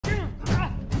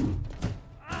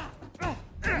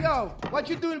Yo, what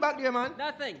you doing back there, man?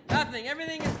 Nothing.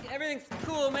 Everything's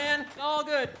cool, man. All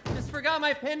good. Just forgot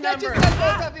my PIN Get number. yourself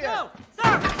out of here. No,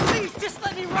 sir, please, just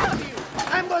let me rob you.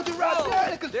 I'm going to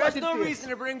rob you. There's no reason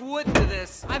to bring wood into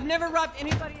this. I've never robbed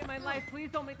anybody in my life. Please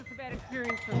don't make this a bad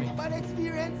experience for me. Bad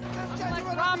experience? Just I'm like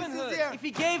run Robin pieces Hood. here. If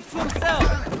he gave to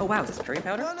himself. Oh wow, is this curry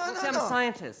powder? No, I'm a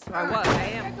scientist. I was. I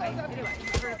am. Anyway,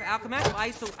 you heard of Alchemax?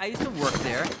 I used to work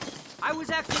there. I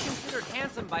was actually considered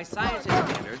handsome by scientist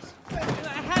standards. I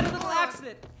had a little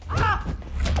accident. Ah!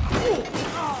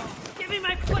 Oh, give me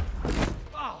my foot.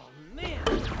 Oh, man.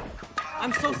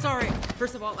 I'm so sorry.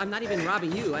 First of all, I'm not even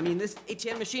robbing you. I mean, this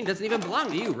ATM machine doesn't even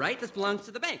belong to you, right? This belongs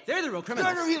to the bank. They're the real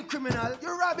criminals. You're the real criminal.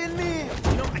 You're robbing me.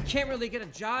 You know, I can't really get a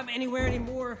job anywhere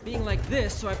anymore being like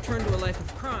this, so I've turned to a life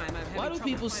of crime. Why do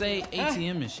people say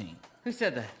ATM machine? Who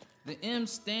said that? The M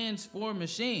stands for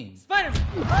machine. Spider-Man!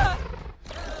 Ah!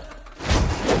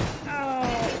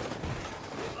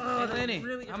 Hey, Lenny,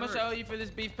 really how much I owe you for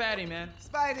this beef patty, man?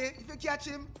 Spidey, if you catch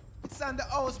him, it's on the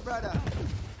house, brother.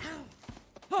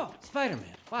 Oh,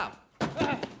 Spider-Man. Wow.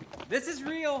 This is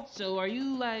real. So are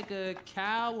you like a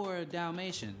cow or a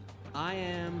Dalmatian? I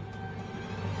am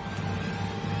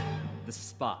the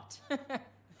Spot.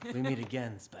 We meet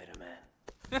again, Spider-Man.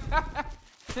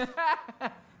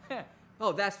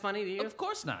 Oh, that's funny to you? Of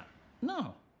course not.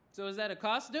 No. So is that a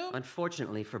costume?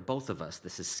 Unfortunately for both of us,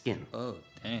 this is skin. Oh,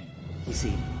 dang. You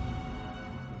see,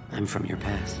 I'm from your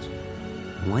past.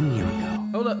 1 year ago.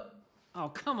 Hold up. Oh,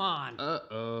 come on.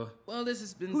 Uh-oh. Well, this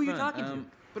has been Who are fun. you talking to?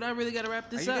 But I really gotta wrap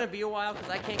this up. Are you up. gonna be a while? Because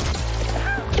I can't...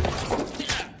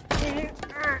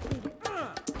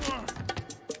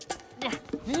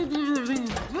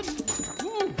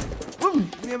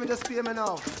 Let me just pay me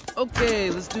now. Okay,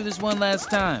 let's do this one last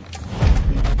time.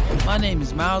 My name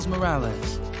is Miles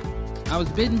Morales. I was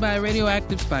bitten by a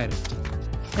radioactive spider.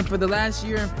 And for the last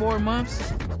year and 4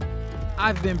 months,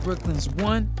 I've been Brooklyn's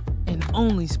one and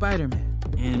only Spider-Man.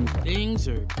 And things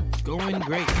are going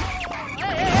great.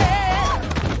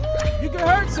 You can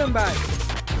hurt somebody.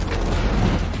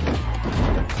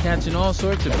 Catching all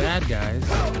sorts of bad guys.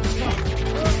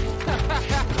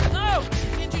 No!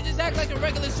 Can't you just act like a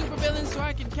regular supervillain so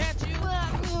I can catch you?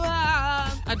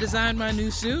 I designed my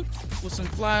new suit with some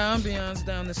fly ambiance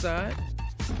down the side.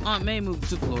 Aunt May moved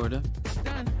to Florida.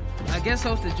 Done. I guess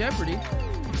hosted Jeopardy.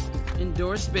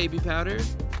 Endorsed baby powder.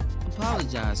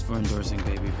 Apologized for endorsing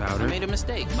baby powder. I made a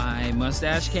mistake. My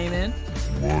mustache came in.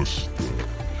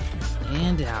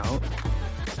 And out.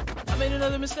 I made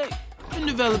another mistake. Been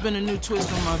developing a new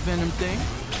twist on my Venom thing.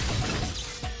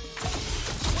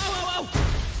 Whoa, whoa,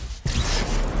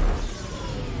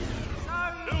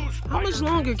 whoa! How much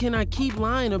longer can I keep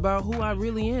lying about who I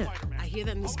really am? I hear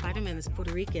that new Spider-Man is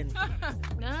Puerto Rican.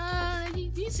 Nah,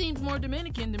 he seems more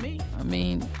Dominican to me. I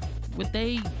mean, would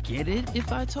they get it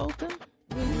if I told them?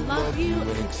 We love you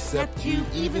and accept you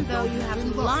even though you have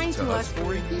been lying to us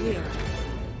for a year.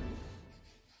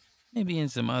 Maybe in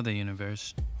some other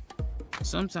universe.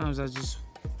 Sometimes I just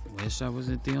wish I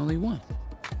wasn't the only one.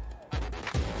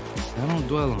 I don't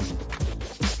dwell on it.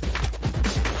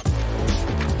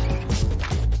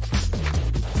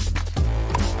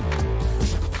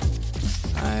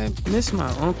 I miss my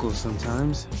uncle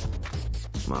sometimes.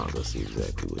 Miles, I see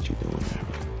exactly what you're doing there.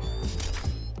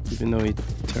 Even though he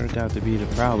turned out to be the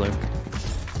Prowler,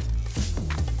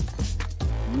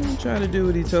 I'm gonna try to do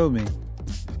what he told me.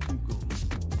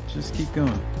 Just keep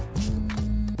going.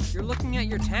 You're looking at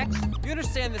your text? You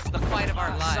understand this is the fight of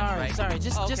our lives, right? Sorry,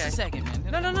 just a second, man.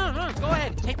 No, go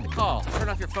ahead, take the call. Turn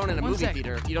off your phone in a movie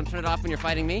theater. You don't turn it off when you're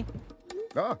fighting me?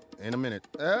 Ah, in a minute.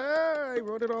 I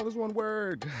wrote it all as one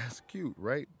word. That's cute,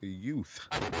 right? The youth.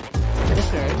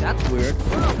 Okay, that's weird.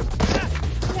 Sorry,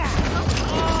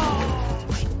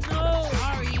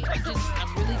 I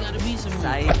really gotta be some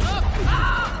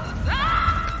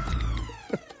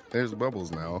There's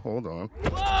bubbles now. Hold on.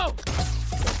 Whoa!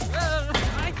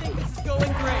 I think this is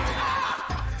going great.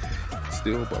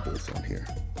 Still bubbles on here.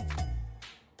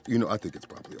 You know, I think it's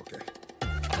probably okay.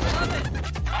 Love it.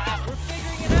 We're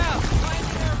figuring it out.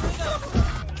 Finding our rhythm.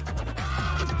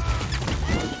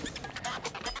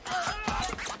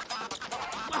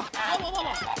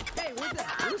 Whoa. Hey, where'd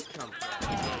this boost come from?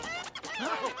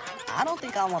 I don't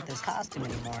think I want this costume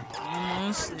anymore.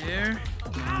 Almost there.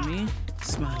 Mommy,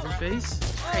 smiley face.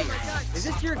 Hey, is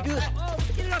this your good? Oh,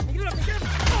 get it up, get it up, get it up.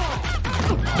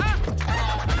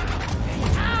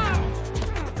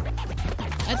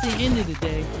 At the end of the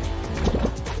day,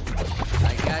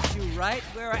 I got you right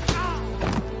where I...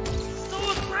 So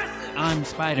aggressive! I'm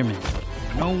Spider-Man.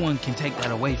 No one can take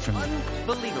that away from me.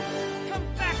 Unbelievable. Come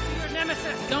back to your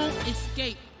nemesis! Don't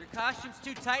escape. Your costume's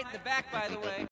too tight in the back, by the way.